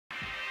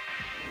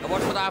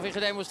wordt vandaag weer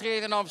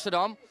gedemonstreerd in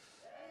Amsterdam.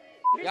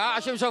 Ja,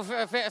 als je hem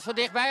zo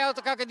dichtbij houdt,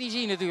 dan kan ik het niet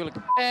zien natuurlijk.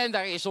 En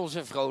daar is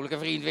onze vrolijke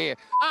vriend weer.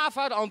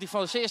 AFA, de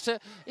antifascisten,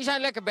 die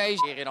zijn lekker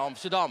bezig hier in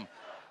Amsterdam.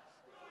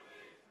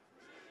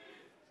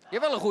 Je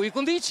hebt wel een goede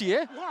conditie, hè?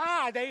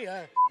 Ja, nee.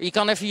 Je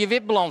kan even je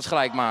wipbalans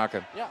gelijk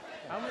maken. Ja,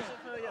 thanks.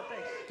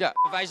 Ja,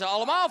 wij zijn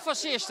allemaal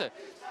fascisten.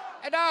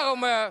 En daarom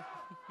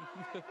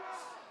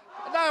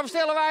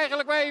stellen we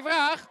eigenlijk maar een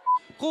vraag.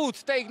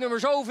 Goed, teeknummer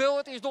zoveel.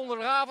 Het is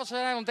donderdagavond. Ze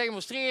zijn aan het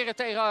demonstreren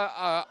tegen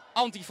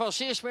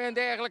antifascisme en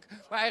dergelijke.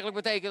 Maar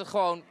eigenlijk betekent het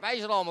gewoon, wij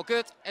zijn allemaal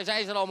kut en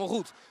zij zijn allemaal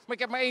goed. Maar ik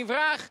heb maar één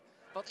vraag.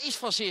 Wat is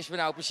fascisme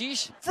nou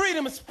precies?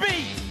 Freedom of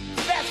speech,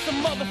 that's some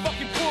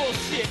motherfucking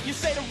bullshit. You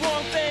say the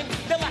wrong thing,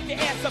 they'll lock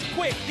your ass up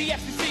quick. The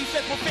FCC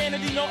says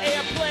profanity, no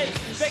airplay.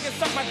 They can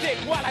suck my dick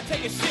while I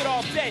take a shit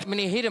all day.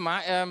 Meneer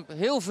Hiddema,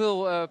 heel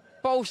veel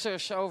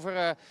posters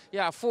over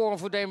Forum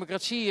voor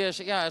Democratie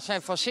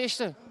zijn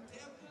fascisten.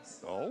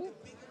 Oh,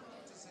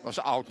 dat is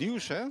oud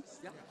nieuws, hè?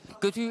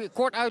 Kunt u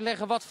kort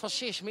uitleggen wat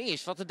fascisme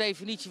is? Wat de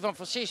definitie van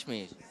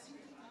fascisme is?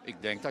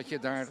 Ik denk dat je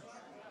daar,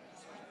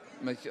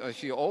 als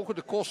je je ogen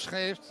de kost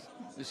geeft,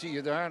 dan zie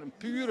je daar een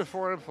pure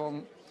vorm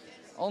van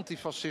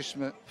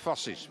antifascisme,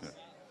 fascisme.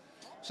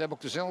 Ze hebben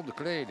ook dezelfde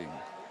kleding.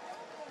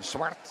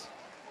 Zwart,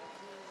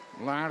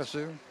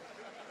 laarzen,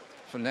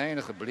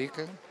 venijnige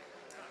blikken,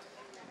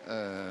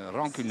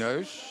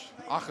 rancuneus,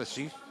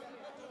 agressief,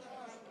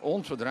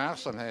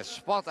 onverdraagzaamheid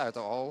spat uit de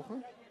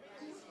ogen,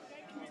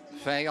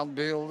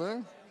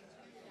 vijandbeelden,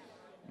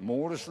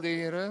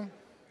 moordensleren,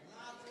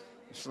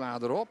 sla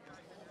erop.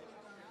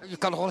 Je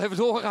kan nog wel even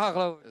doorgaan,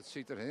 geloof ik. Het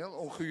ziet er heel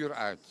onguur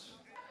uit.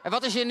 En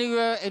wat is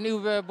in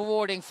uw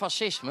bewoording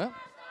fascisme?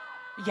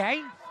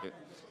 Jij?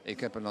 Ik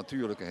heb een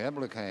natuurlijke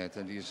hebbelijkheid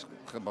en die is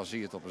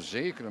gebaseerd op een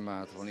zekere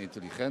mate van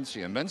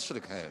intelligentie en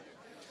menselijkheid.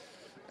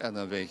 En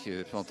dan weet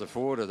je van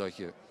tevoren dat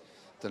je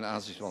ten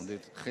aanzien van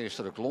dit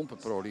geestelijk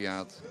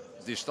lompenproliaat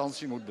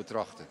distantie moet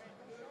betrachten.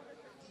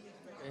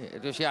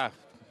 Dus ja,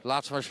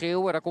 laat ze maar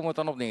schreeuwen, daar komt het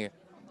dan op neer.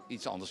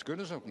 Iets anders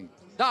kunnen ze ook niet.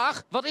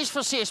 Dag, wat is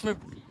fascisme?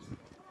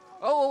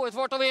 Oh, het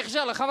wordt alweer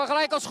gezellig. Gaan we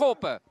gelijk al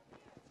schoppen?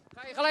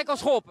 Ga je gelijk al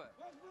schoppen?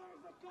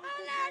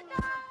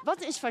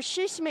 Wat is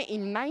fascisme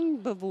in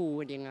mijn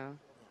bewoordingen?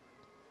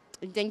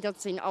 Ik denk dat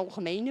het in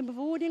algemene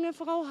bewoordingen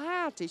vooral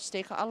haat is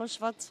tegen alles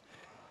wat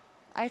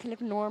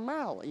eigenlijk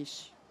normaal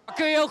is.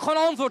 Kun je ook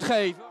gewoon antwoord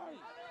geven?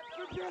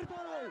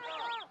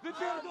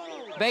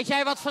 Weet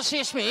jij wat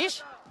fascisme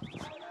is?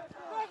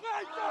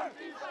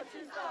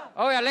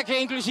 Oh ja, lekker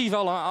inclusief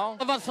allemaal.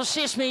 Wat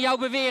fascisme in jouw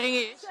bewering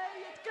is?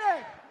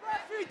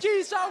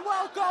 Refugees are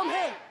welcome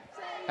here.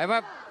 Hey,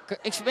 maar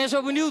ik ben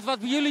zo benieuwd wat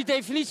jullie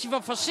definitie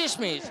van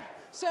fascisme is.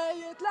 Say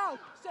it loud.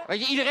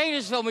 Weet je, iedereen is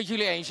het wel met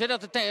jullie eens, hè,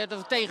 dat we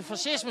tegen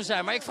fascisme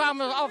zijn. Maar ik vraag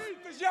me af...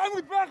 Dus jij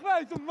moet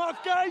wegwijzen,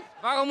 mafkees.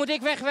 Waarom moet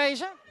ik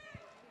wegwezen?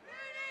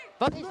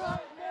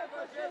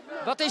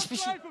 Wat is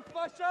precies...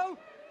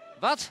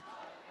 Wat?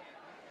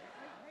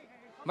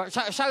 Maar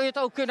zou je het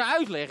ook kunnen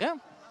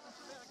uitleggen?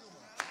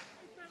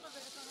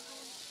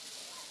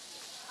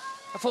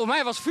 Volgens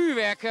mij was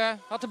vuurwerk,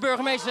 had de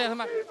burgemeester tegen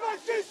mij.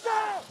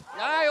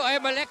 Ja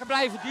joh, maar lekker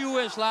blijven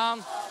duwen en slaan.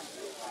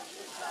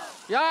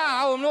 Ja,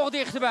 hou hem nog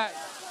dichterbij.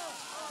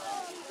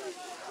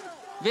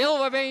 Wil,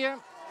 waar ben je?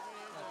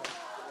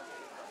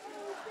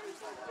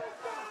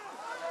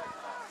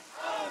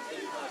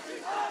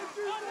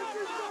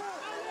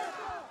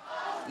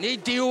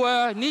 Niet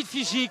duwen, niet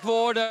fysiek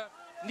worden.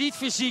 Niet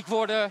fysiek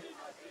worden.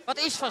 Wat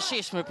is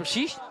fascisme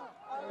precies?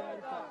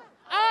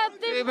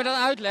 Kun je me dan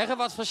uitleggen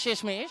wat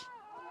fascisme is?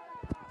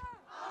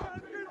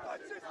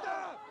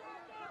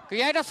 Kun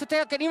jij dat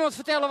vertellen? Kan iemand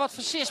vertellen wat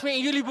fascisme in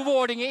jullie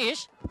bewoordingen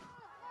is?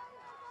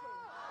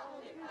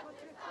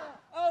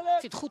 Ik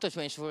vind het goed dat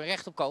mensen voor hun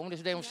recht opkomen,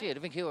 dus demonstreren.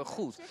 Dat vind ik heel erg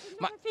goed.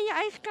 Maar In je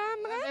eigen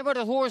camera? nee, maar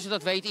dat horen ze,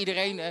 dat weet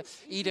iedereen.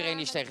 Iedereen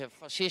is tegen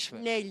fascisme.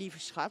 Nee, lieve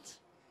schat.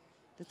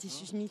 Dat is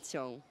dus niet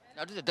zo.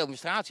 Nou, de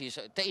demonstratie is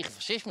tegen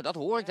fascisme, dat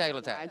hoor ik de hele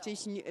Ja, tijd. het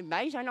is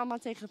wij zijn allemaal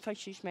tegen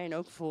fascisme en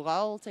ook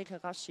vooral tegen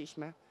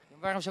racisme.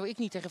 Waarom zou ik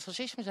niet tegen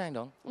fascisme zijn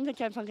dan? Omdat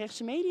jij van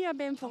rechtse media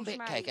bent, volgens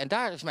mij. Kijk, en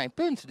daar is mijn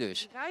punt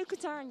dus. Ik ruik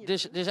het aan je.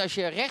 Dus als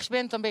je rechts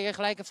bent, dan ben je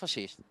gelijk een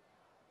fascist.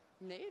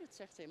 Nee, dat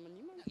zegt helemaal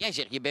niemand. Jij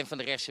zegt, je bent van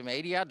de rechtse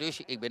media, dus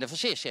ik ben een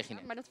fascist, zeg je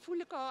net. Maar dat voel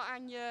ik al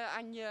aan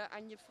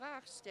je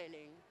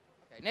vraagstelling.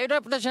 Oké, nee,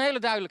 dat is een hele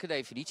duidelijke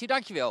definitie,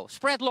 dankjewel.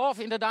 Spread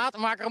love, inderdaad, en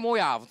maak er een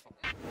mooie avond van.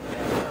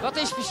 Wat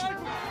is precies...